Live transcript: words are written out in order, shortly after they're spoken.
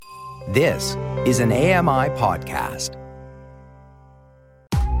This is an AMI podcast.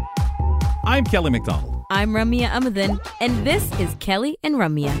 I'm Kelly McDonald. I'm Ramya Amadin, and this is Kelly and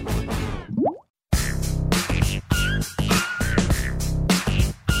Ramya.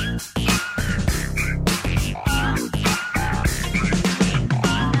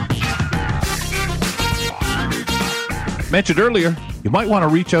 Mentioned earlier, you might want to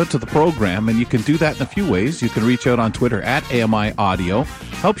reach out to the program, and you can do that in a few ways. You can reach out on Twitter at AMI Audio.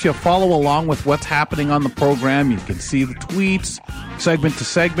 Helps you follow along with what's happening on the program. You can see the tweets, segment to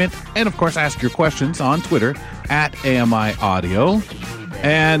segment, and of course ask your questions on Twitter at AMI Audio.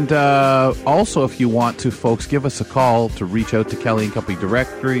 And also, if you want to, folks, give us a call to reach out to Kelly and Company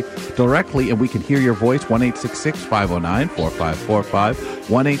directly, and we can hear your voice, 1-866-509-4545,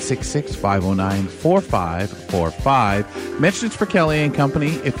 1-866-509-4545. Mention it's for Kelly and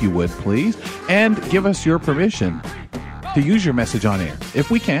Company, if you would, please, and give us your permission to use your message on air. If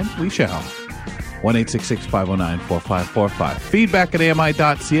we can, we shall. 1-866-509-4545. Feedback at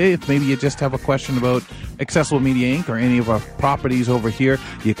AMI.ca. If maybe you just have a question about Accessible Media Inc. or any of our properties over here,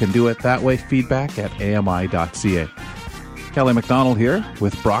 you can do it that way. Feedback at AMI.ca. Kelly McDonald here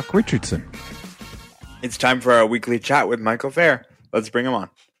with Brock Richardson. It's time for our weekly chat with Michael Fair. Let's bring him on.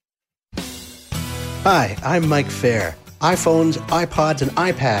 Hi, I'm Mike Fair. iPhones, iPods, and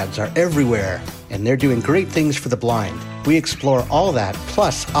iPads are everywhere, and they're doing great things for the blind. We explore all that,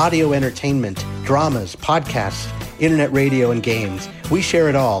 plus audio entertainment, dramas, podcasts, internet radio, and games. We share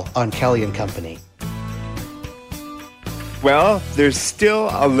it all on Kelly and Company. Well, there's still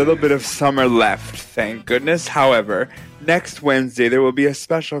a little bit of summer left, thank goodness. However, next Wednesday there will be a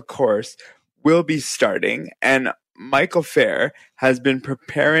special course we'll be starting, and Michael Fair has been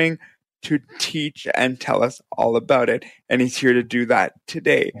preparing to teach and tell us all about it, and he's here to do that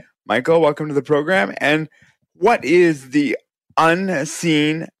today. Michael, welcome to the program. And what is the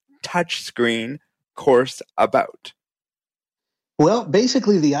Unseen Touchscreen course about? Well,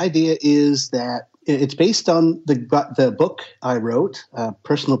 basically the idea is that it's based on the book I wrote,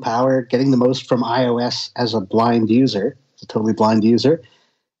 Personal Power, Getting the Most from iOS as a Blind User, as a totally blind user.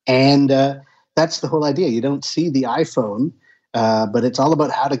 And that's the whole idea. You don't see the iPhone, but it's all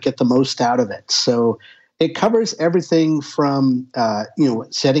about how to get the most out of it. So it covers everything from,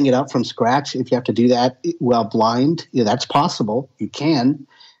 setting it up from scratch. If you have to do that while blind, that's possible. You can.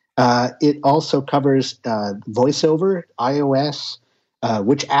 It also covers VoiceOver, iOS,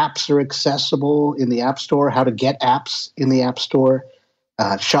 which apps are accessible in the App Store, how to get apps in the App Store,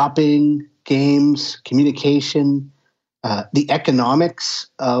 shopping, games, communication, the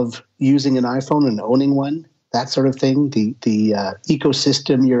economics of using an iPhone and owning one, that sort of thing, the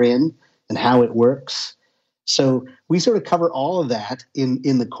ecosystem you're in and how it works. So we sort of cover all of that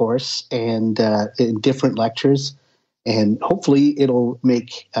in the course and in different lectures. And hopefully it'll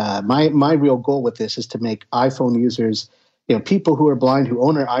make my real goal with this is to make iPhone users, people who are blind who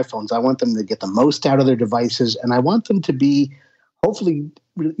own their iPhones. I want them to get the most out of their devices, and I want them to be hopefully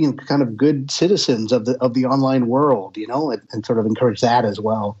kind of good citizens of the online world, and sort of encourage that as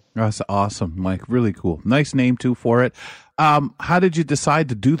well. That's awesome, Mike. Really cool. Nice name too for it. How did you decide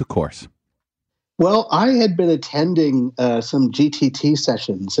to do the course? Well, I had been attending some GTT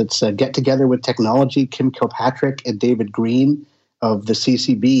sessions. It's a Get Together with Technology. Kim Kilpatrick and David Green of the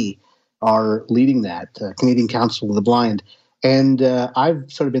CCB are leading that, Canadian Council of the Blind. And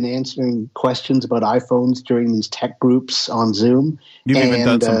I've sort of been answering questions about iPhones during these tech groups on Zoom. You've even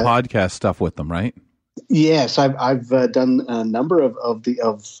done some podcast stuff with them, right? Yes, I've done a number of the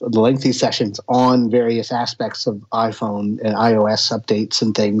lengthy sessions on various aspects of iPhone and iOS updates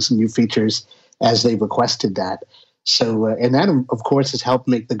and things and new features as they requested that. So, and that, of course, has helped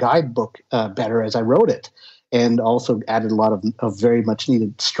make the guidebook better as I wrote it, and also added a lot of very much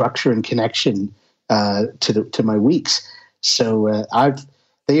needed structure and connection to my weeks. So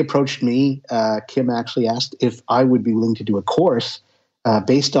they approached me. Kim actually asked if I would be willing to do a course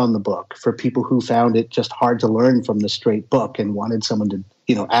based on the book for people who found it just hard to learn from the straight book and wanted someone to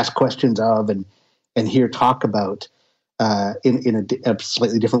ask questions of and hear talk about in a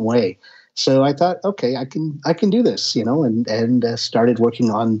slightly different way. So I thought, okay, I can do this, and started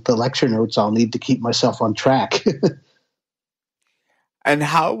working on the lecture notes I'll need to keep myself on track. And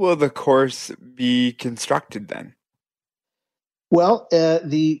how will the course be constructed then? Well,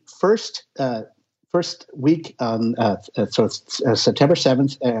 the first week on so it's September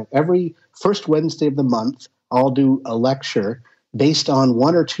 7th, every first Wednesday of the month, I'll do a lecture based on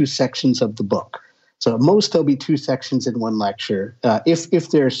one or two sections of the book. So at most there'll be two sections in one lecture,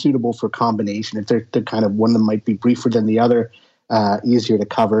 if they're suitable for combination. If they're kind of, one of them might be briefer than the other, easier to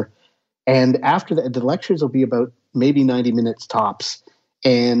cover. And after that, the lectures will be about maybe 90 minutes tops.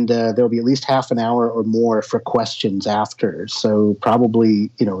 And there'll be at least half an hour or more for questions after. So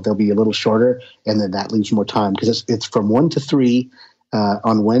probably, they'll be a little shorter, and then that leaves more time because it's from 1 to 3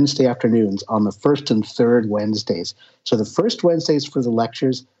 on Wednesday afternoons on the first and third Wednesdays. So the first Wednesday is for the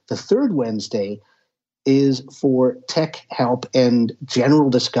lectures. The third Wednesday is for tech help and general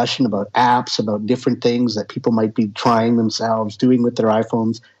discussion about apps, about different things that people might be trying themselves, doing with their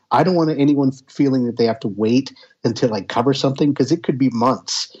iPhones. I don't want anyone feeling that they have to wait until I cover something because it could be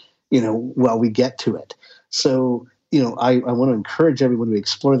months, while we get to it. So, I want to encourage everyone to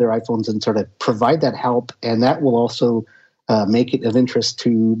explore their iPhones and sort of provide that help. And that will also make it of interest to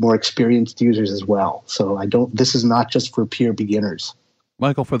more experienced users as well. So this is not just for pure beginners.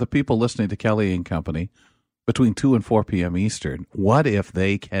 Michael, for the people listening to Kelly and Company between 2 and 4 p.m. Eastern, what if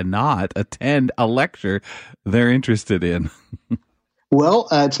they cannot attend a lecture they're interested in? Well,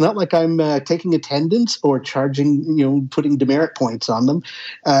 it's not like I'm taking attendance or charging, putting demerit points on them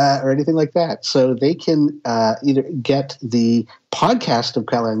or anything like that. So they can either get the podcast of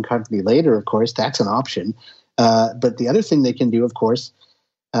Kelly and Company later, of course. That's an option. But the other thing they can do, of course,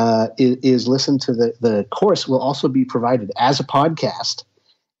 is listen to the course will also be provided as a podcast.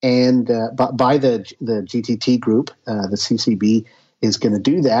 And by the GTT group, the CCB is going to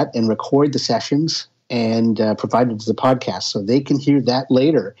do that and record the sessions and provide it as a podcast. So they can hear that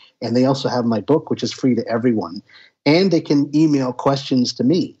later. And they also have my book, which is free to everyone. And they can email questions to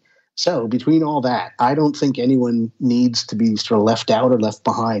me. So between all that, I don't think anyone needs to be sort of left out or left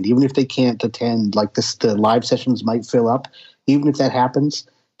behind, even if they can't attend. Like the live sessions might fill up. Even if that happens,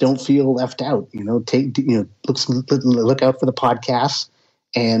 don't feel left out. Look out for the podcasts.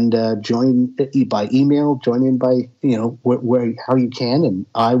 And join by email, join in by, how you can, and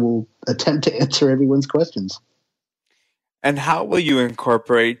I will attempt to answer everyone's questions. And how will you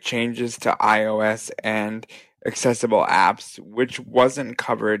incorporate changes to iOS and accessible apps, which wasn't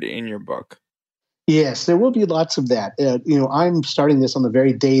covered in your book? Yes, there will be lots of that. I'm starting this on the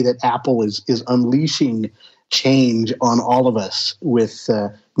very day that Apple is unleashing change on all of us with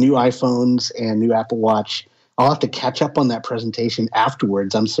new iPhones and new Apple Watch. I'll have to catch up on that presentation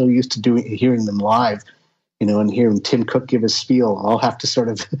afterwards. I'm so used to hearing them live, and hearing Tim Cook give his spiel. I'll have to sort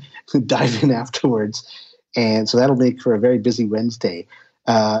of dive in afterwards. And so that'll make for a very busy Wednesday.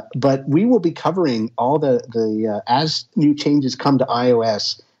 But we will be covering all the as new changes come to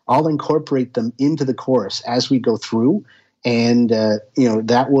iOS, I'll incorporate them into the course as we go through. And,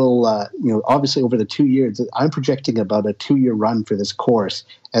 that will, obviously over the 2 years, I'm projecting about a 2-year run for this course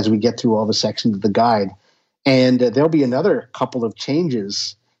as we get through all the sections of the guide. And there'll be another couple of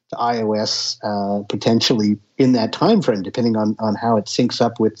changes to iOS potentially in that time frame, depending on how it syncs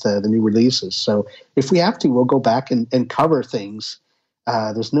up with the new releases. So if we have to, we'll go back and cover things.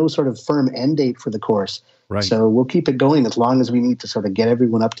 There's no sort of firm end date for the course. Right. So we'll keep it going as long as we need to sort of get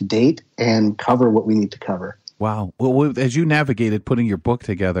everyone up to date and cover what we need to cover. Wow. Well, as you navigated putting your book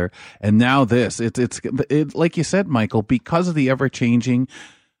together and now this, it's like you said, Michael, because of the ever-changing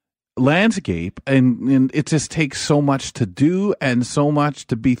landscape, and it just takes so much to do and so much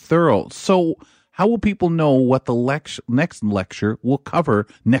to be thorough. So how will people know what the next lecture will cover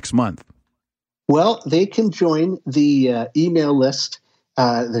next month? Well, they can join the email list,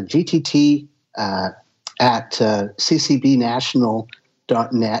 the GTT at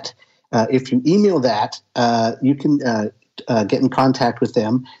ccbnational.net. If you email that, you can get in contact with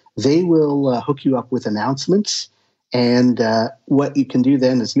them. They will hook you up with announcements. And what you can do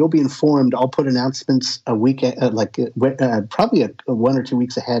then is you'll be informed. I'll put announcements a week, probably 1 or 2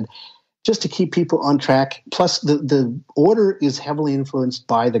 weeks ahead, just to keep people on track. Plus, the order is heavily influenced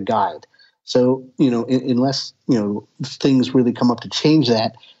by the guide. So, unless, things really come up to change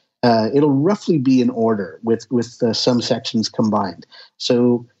that, it'll roughly be in order with some sections combined.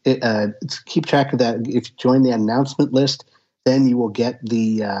 So keep track of that. If you join the announcement list, then you will get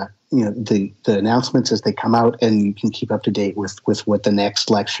the announcements as they come out, and you can keep up to date with what the next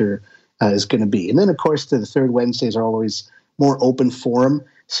lecture is going to be. And then, of course, the third Wednesdays are always more open forum,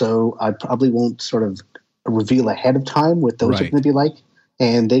 so I probably won't sort of reveal ahead of time what those are going to be like.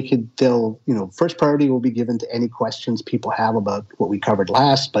 And first priority will be given to any questions people have about what we covered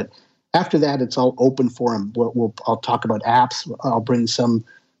last. But after that, it's all open forum. I'll talk about apps. I'll bring some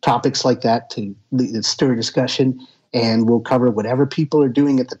topics like that to stir discussion. And we'll cover whatever people are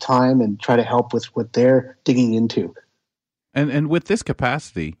doing at the time and try to help with what they're digging into. And with this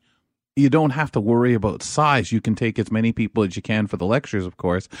capacity, you don't have to worry about size. You can take as many people as you can for the lectures, of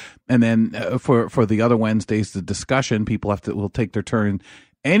course. And then for the other Wednesdays, the discussion, people will take their turn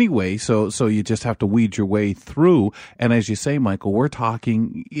anyway. So you just have to weed your way through. And as you say, Michael, we're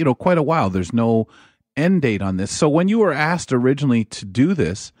talking, quite a while. There's no end date on this. So when you were asked originally to do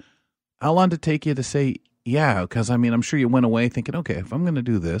this, how long did it take you to say, yeah? Because, I mean, I'm sure you went away thinking, okay, if I'm going to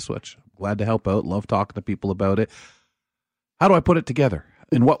do this, which I'm glad to help out, love talking to people about it, how do I put it together?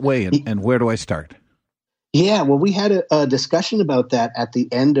 In what way? And where do I start? Yeah, well, we had a discussion about that at the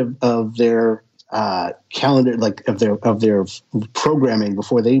end of their calendar, like of their programming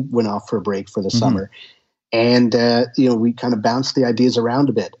before they went off for a break for the summer. And, we kind of bounced the ideas around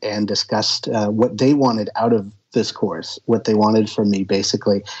a bit and discussed what they wanted out of this course, what they wanted from me,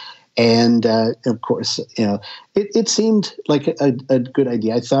 basically. And, of course, it seemed like a good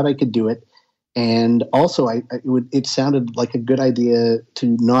idea. I thought I could do it. And also, it sounded like a good idea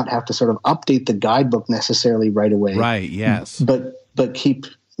to not have to sort of update the guidebook necessarily right away. Right, yes. But keep,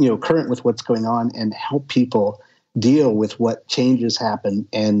 current with what's going on and help people deal with what changes happen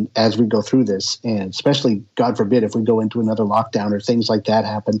and as we go through this, and especially, God forbid, if we go into another lockdown or things like that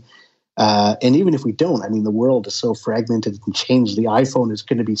happen. And even if we don't, I mean, the world is so fragmented and changed. The iPhone is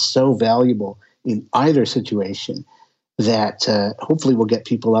going to be so valuable in either situation that hopefully we'll get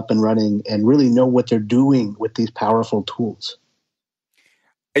people up and running and really know what they're doing with these powerful tools.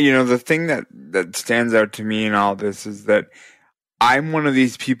 The thing that stands out to me in all this is that I'm one of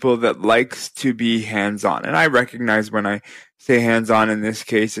these people that likes to be hands-on. And I recognize when I say hands-on in this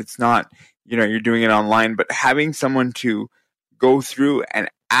case, it's not, you're doing it online, but having someone to go through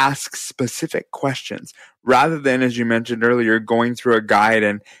and ask specific questions rather than, as you mentioned earlier, going through a guide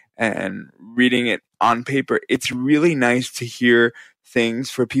and reading it on paper. It's really nice to hear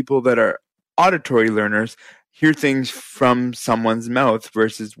things for people that are auditory learners, hear things from someone's mouth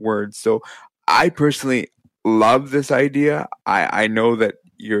versus words. So I personally love this idea. I know that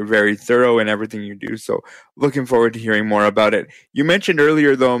you're very thorough in everything you do, so looking forward to hearing more about it. You mentioned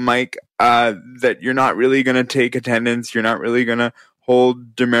earlier, though, Mike, that you're not really going to take attendance, you're not really going to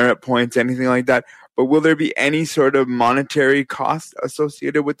hold demerit points, anything like that, but will there be any sort of monetary cost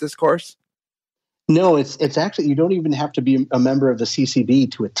associated with this course? No, it's actually, you don't even have to be a member of the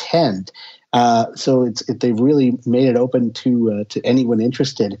CCB to attend. So they've really made it open to anyone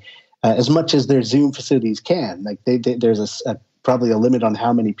interested. As much as their Zoom facilities can. Like there's probably a limit on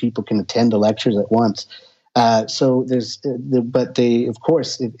how many people can attend the lectures at once. So but they, of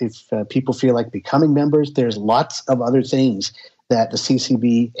course, if people feel like becoming members, there's lots of other things that the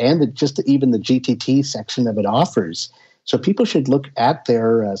CCB and even the GTT section of it offers. So people should look at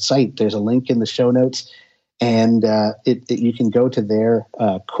their site. There's a link in the show notes, and you can go to their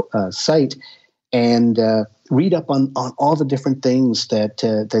site and read up on all the different things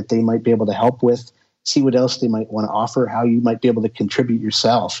that they might be able to help with, see what else they might want to offer, how you might be able to contribute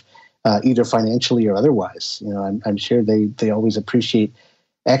yourself, either financially or otherwise. I'm sure they always appreciate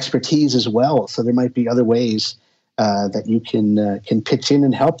expertise as well. So there might be other ways that you can pitch in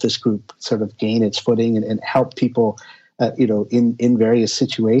and help this group sort of gain its footing and help people, in various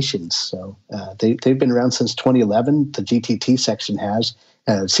situations. So they've been around since 2011. The GTT section has.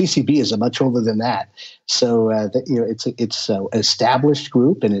 CCB is much older than that, so it's an established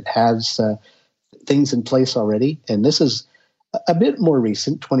group and it has things in place already. And this is a bit more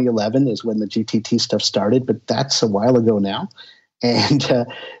recent. 2011 is when the GTT stuff started, but that's a while ago now. And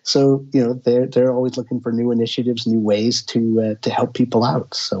so they're always looking for new initiatives, new ways to help people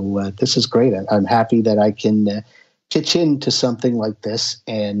out. So this is great. I'm happy that I can pitch into something like this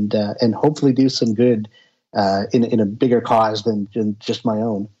and hopefully do some good. In a bigger cause than just my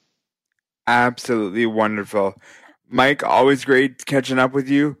own. Absolutely wonderful. Mike, always great catching up with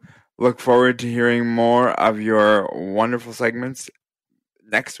you. Look forward to hearing more of your wonderful segments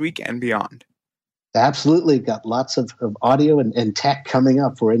next week and beyond. Absolutely. Got lots of audio and tech coming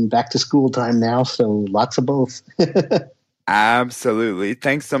up. We're in back to school time now, so lots of both. Absolutely.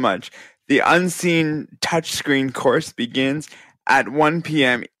 Thanks so much. The Unseen Touchscreen course begins at 1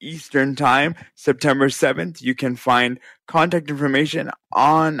 p.m. Eastern Time, September 7th. You can find contact information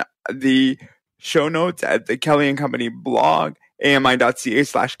on the show notes at the Kelly and Company blog,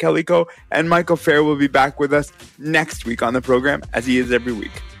 ami.ca/KellyCo. And Michael Fair will be back with us next week on the program, as he is every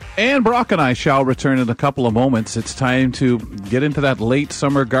week. And Brock and I shall return in a couple of moments. It's time to get into that late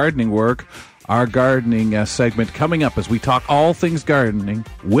summer gardening work. Our gardening segment coming up as we talk all things gardening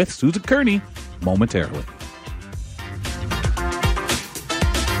with Susan Kearney momentarily.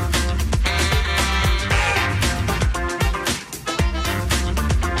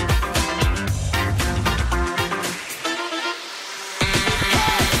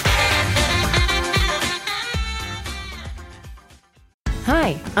 Hi,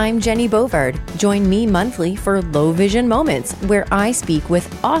 Hi, I'm Jenny Bovard. Join me monthly for Low Vision Moments, where I speak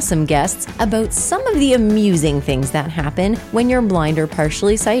with awesome guests about some of the amusing things that happen when you're blind or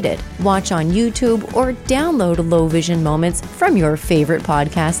partially sighted. Watch on YouTube or download Low Vision Moments from your favorite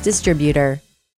podcast distributor.